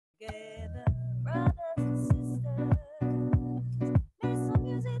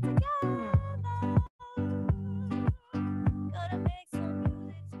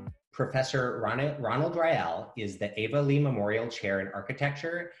Professor Ronald Rael is the Ava Lee Memorial Chair in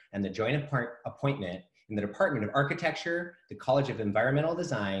Architecture and the Joint Appointment in the Department of Architecture, the College of Environmental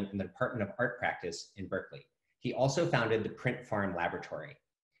Design, and the Department of Art Practice in Berkeley. He also founded the Print Farm Laboratory.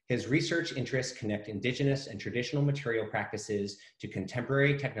 His research interests connect indigenous and traditional material practices to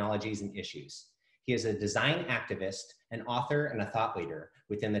contemporary technologies and issues. He is a design activist, an author, and a thought leader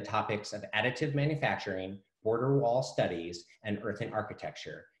within the topics of additive manufacturing, border wall studies, and earthen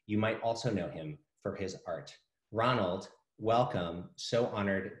architecture. You might also know him for his art. Ronald, welcome. So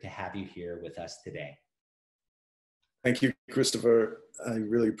honored to have you here with us today. Thank you, Christopher. I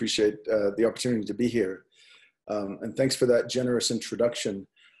really appreciate the opportunity to be here. And thanks for that generous introduction.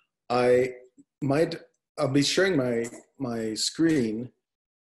 I'll be sharing my screen,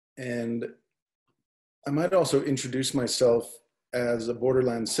 and I might also introduce myself as a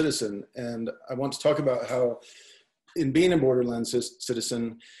borderland citizen. And I want to talk about how, in being a borderland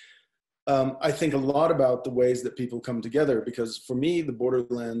citizen, I think a lot about the ways that people come together, because for me, the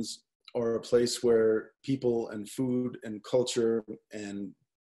borderlands are a place where people and food and culture and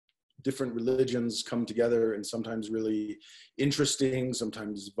different religions come together in sometimes really interesting,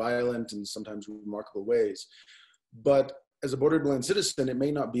 sometimes violent, and sometimes remarkable ways. But as a borderland citizen, it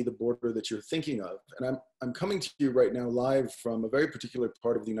may not be the border that you're thinking of. And I'm coming to you right now live from a very particular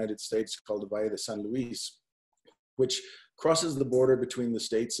part of the United States called the Valle de San Luis, which crosses the border between the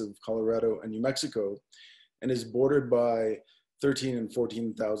states of Colorado and New Mexico and is bordered by 13 and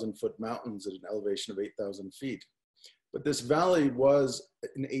 14,000 foot mountains at an elevation of 8,000 feet. But this valley was,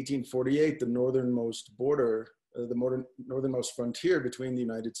 in 1848, the northernmost border, the northernmost frontier between the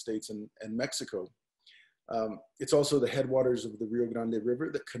United States and Mexico. It's also the headwaters of the Rio Grande River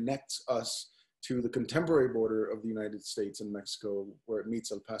that connects us to the contemporary border of the United States and Mexico, where it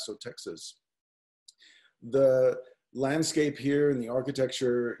meets El Paso, Texas. The landscape here and the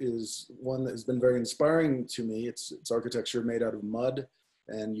architecture is one that has been very inspiring to me. It's architecture made out of mud,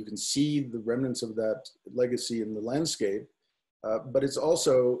 and you can see the remnants of that legacy in the landscape. But it's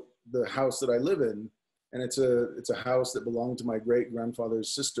also the house that I live in, and it's a house that belonged to my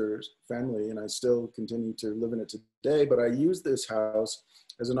great-grandfather's sister's family, and I still continue to live in it today. But I use this house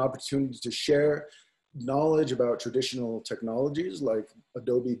as an opportunity to share knowledge about traditional technologies like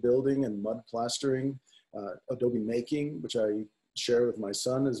adobe building and mud plastering, adobe making, which I share with my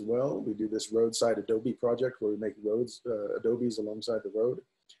son as well. We do this roadside adobe project where we make roads, adobes alongside the road.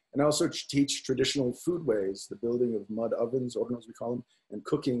 And I also teach traditional foodways, the building of mud ovens, hornos we call them, and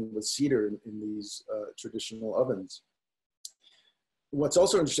cooking with cedar in these traditional ovens. What's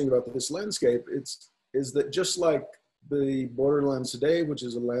also interesting about this landscape is that just like the borderlands today, which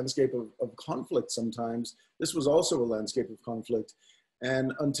is a landscape of conflict sometimes, this was also a landscape of conflict.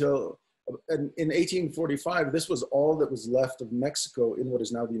 And in 1845, this was all that was left of Mexico in what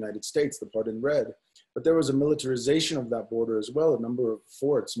is now the United States, the part in red. But there was a militarization of that border as well, a number of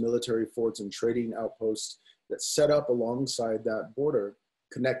forts, military forts and trading outposts that set up alongside that border,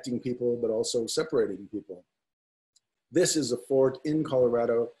 connecting people, but also separating people. This is a fort in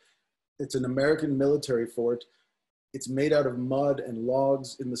Colorado. It's an American military fort. It's made out of mud and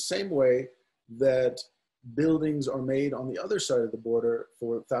logs in the same way that buildings are made on the other side of the border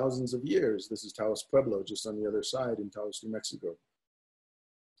for thousands of years. This is Taos Pueblo, just on the other side in Taos, New Mexico.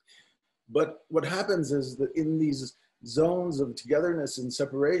 But what happens is that in these zones of togetherness and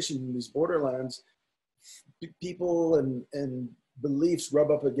separation, in these borderlands, people and beliefs rub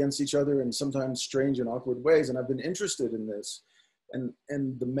up against each other in sometimes strange and awkward ways. And I've been interested in this and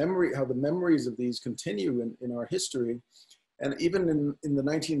how the memories of these continue in our history. And even in the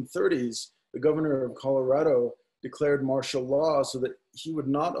 1930s, the governor of Colorado declared martial law so that he would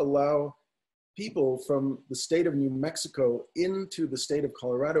not allow people from the state of New Mexico into the state of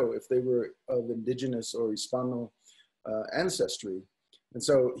Colorado if they were of indigenous or Hispano ancestry. And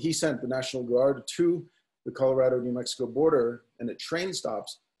so he sent the National Guard to the Colorado-New Mexico border and at train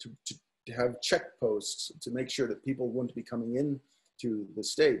stops to have checkposts to make sure that people wouldn't be coming in to the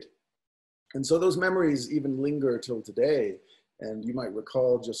state. And so those memories even linger till today. And you might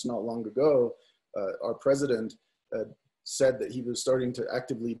recall just not long ago, our president said that he was starting to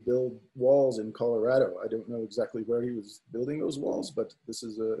actively build walls in Colorado. I don't know exactly where he was building those walls, but this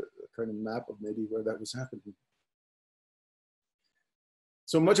is a kind of map of maybe where that was happening.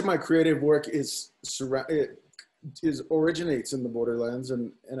 So much of my creative work originates in the borderlands,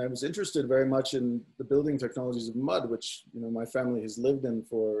 and I was interested very much in the building technologies of mud, which my family has lived in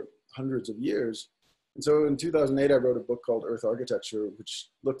for hundreds of years. And so in 2008, I wrote a book called Earth Architecture, which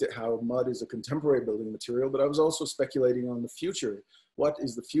looked at how mud is a contemporary building material, but I was also speculating on the future. What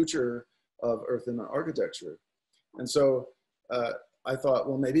is the future of earthen architecture? And so I thought,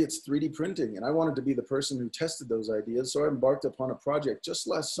 well, maybe it's 3D printing. And I wanted to be the person who tested those ideas. So I embarked upon a project just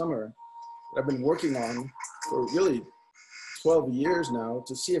last summer that I've been working on for really 12 years now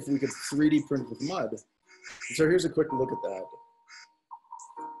to see if we could 3D print with mud. And so here's a quick look at that.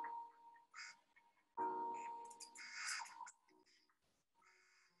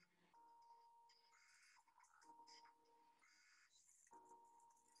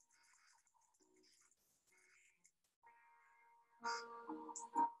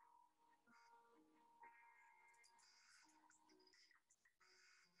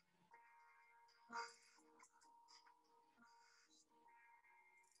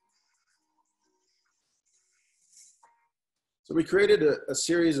 So we created a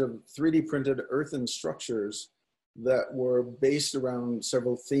series of 3D printed earthen structures that were based around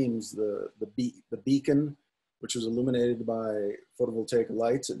several themes. The beacon, which was illuminated by photovoltaic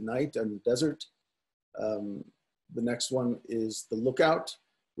lights at night and desert. The next one is the lookout,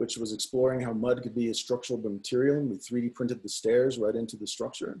 which was exploring how mud could be a structural material. And we 3D printed the stairs right into the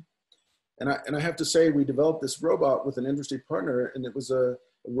structure. And I have to say, we developed this robot with an industry partner, and it was a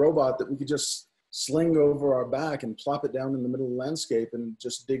robot that we could just sling over our back and plop it down in the middle of the landscape and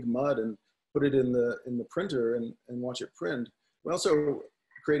just dig mud and put it in the printer and watch it print. We also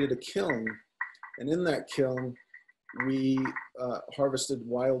created a kiln, and in that kiln, we harvested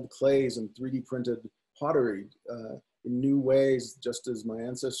wild clays and 3D printed pottery in new ways, just as my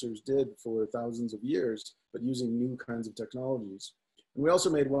ancestors did for thousands of years, but using new kinds of technologies. And we also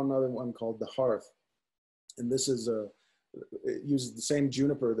made one other one called the hearth. And this is it uses the same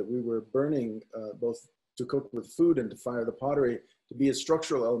juniper that we were burning both to cook with food and to fire the pottery to be a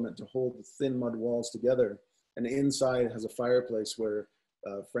structural element to hold the thin mud walls together. And inside has a fireplace where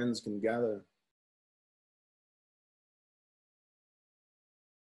friends can gather.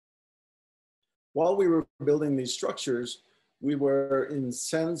 While we were building these structures, we were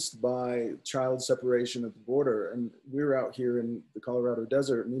incensed by child separation at the border. And we were out here in the Colorado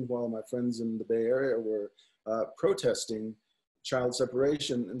desert. Meanwhile, my friends in the Bay Area were protesting child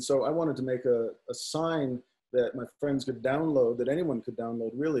separation. And so I wanted to make a sign that my friends could download, that anyone could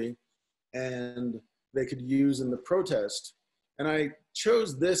download really, and they could use in the protest. And I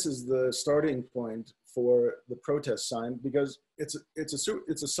chose this as the starting point for the protest sign because it's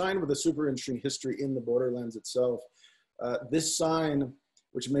a sign with a super interesting history in the borderlands itself. This sign,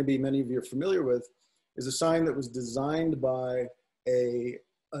 which maybe many of you are familiar with, is a sign that was designed by a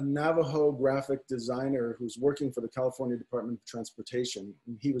Navajo graphic designer who's working for the California Department of Transportation.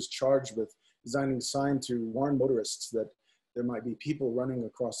 And he was charged with designing a sign to warn motorists that there might be people running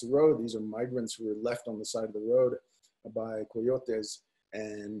across the road. These are migrants who were left on the side of the road by coyotes.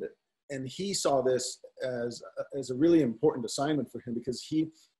 And he saw this as a really important assignment for him because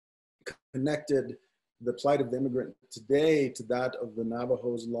he connected the plight of the immigrant today to that of the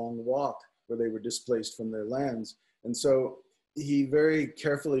Navajos' long walk, where they were displaced from their lands. And so he very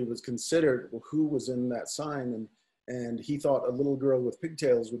carefully was considered who was in that sign. And he thought a little girl with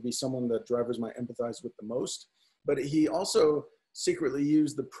pigtails would be someone that drivers might empathize with the most. But he also secretly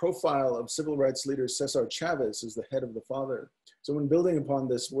used the profile of civil rights leader Cesar Chavez as the head of the father. So when building upon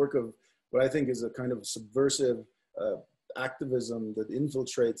this work of what I think is a kind of subversive activism that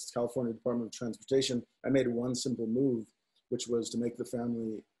infiltrates California Department of Transportation, I made one simple move, which was to make the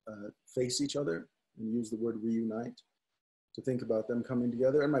family face each other and use the word reunite to think about them coming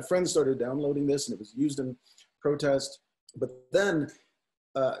together. And my friends started downloading this and it was used in protest. But then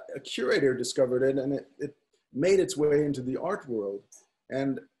a curator discovered it and it made its way into the art world.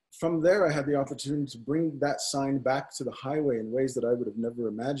 And from there, I had the opportunity to bring that sign back to the highway in ways that I would have never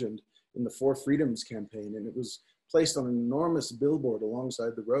imagined in the Four Freedoms campaign. And it was placed on an enormous billboard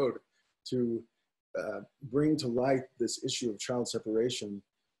alongside the road to bring to light this issue of child separation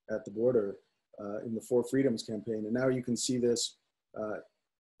at the border in the Four Freedoms campaign. And now you can see this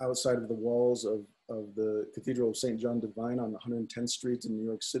outside of the walls of the Cathedral of St. John Divine on 110th Street in New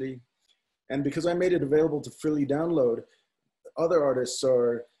York City. And because I made it available to freely download, other artists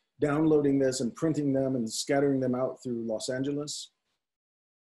are downloading this and printing them and scattering them out through Los Angeles.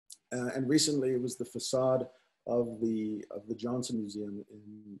 And recently it was the facade of the Johnson Museum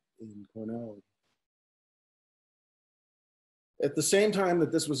in Cornell. At the same time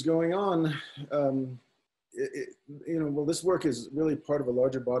that this was going on, this work is really part of a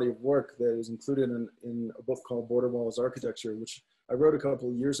larger body of work that is included in a book called Border Walls Architecture, which I wrote a couple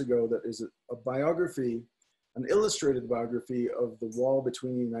of years ago that is a biography an illustrated biography of the wall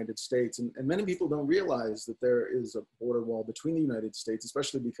between the United States. And many people don't realize that there is a border wall between the United States,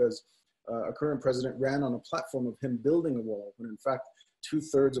 especially because our current president ran on a platform of him building a wall, when in fact,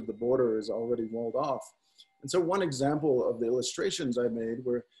 2/3 of the border is already walled off. And so one example of the illustrations I made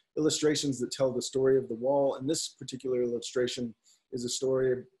were illustrations that tell the story of the wall. And this particular illustration is a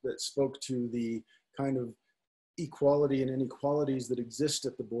story that spoke to the kind of equality and inequalities that exist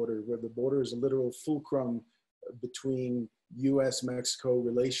at the border, where the border is a literal fulcrum between US-Mexico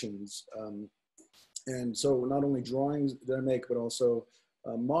relations. And so not only drawings that I make, but also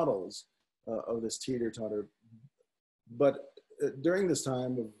models of this teeter-totter. But during this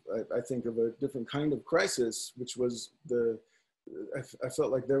time of, I think, of a different kind of crisis, which was I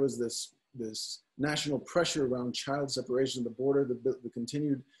felt like there was this national pressure around child separation at the border, the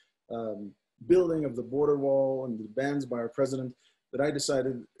continued building of the border wall and the bans by our president, that I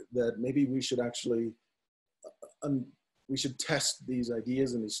decided that maybe we should actually, we should test these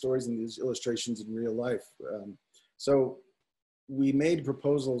ideas and these stories and these illustrations in real life. So we made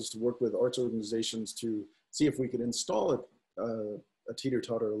proposals to work with arts organizations to see if we could install a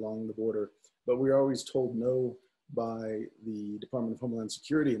teeter-totter along the border, but we were always told no by the Department of Homeland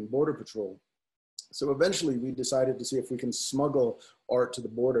Security and Border Patrol. So eventually we decided to see if we can smuggle art to the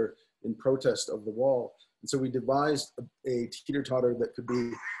border in protest of the wall. And so we devised a teeter-totter that could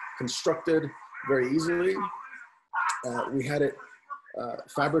be constructed very easily. We had it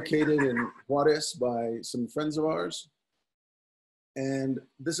fabricated in Juarez by some friends of ours. And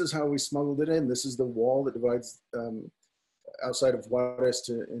this is how we smuggled it in. This is the wall that divides outside of Juarez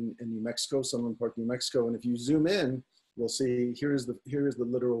in New Mexico, Sunland Park, New Mexico. And if you zoom in, you'll see here is the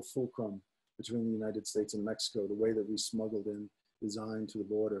literal fulcrum between the United States and Mexico, the way that we smuggled in design to the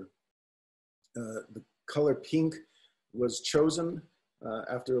border. The color pink was chosen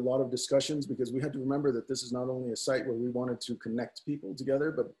after a lot of discussions, because we had to remember that this is not only a site where we wanted to connect people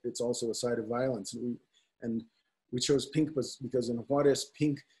together, but it's also a site of violence. And we chose pink because in Juarez,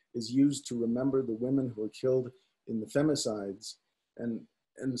 pink is used to remember the women who were killed in the femicides. And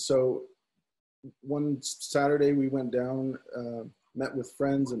so one Saturday we went down, met with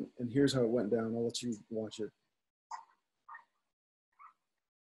friends, and here's how it went down. I'll let you watch it.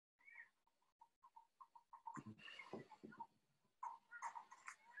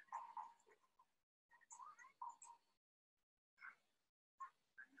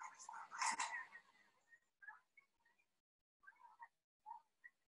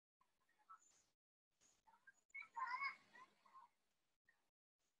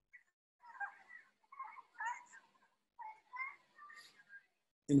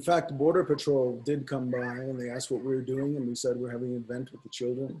 In fact, Border Patrol did come by and they asked what we were doing, and we said we're having an event with the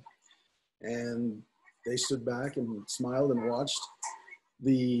children. And they stood back and smiled and watched.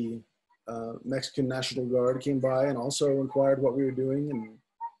 The Mexican National Guard came by and also inquired what we were doing, and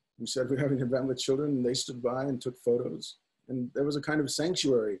we said we're having an event with children, and they stood by and took photos. And there was a kind of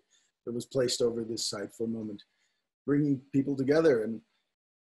sanctuary that was placed over this site for a moment, bringing people together. And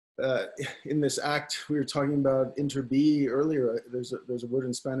in this act, we were talking about interbe earlier. There's a word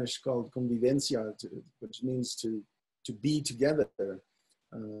in Spanish called convivencia, which means to be together,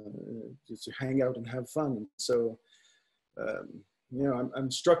 just to hang out and have fun. And so, you know, I'm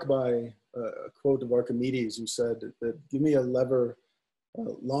struck by a quote of Archimedes, who said that give me a lever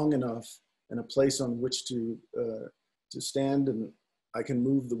long enough and a place on which to stand, and I can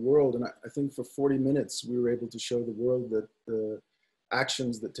move the world. And I think for 40 minutes, we were able to show the world that the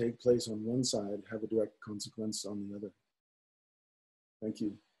actions that take place on one side have a direct consequence on the other. Thank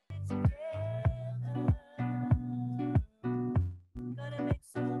you.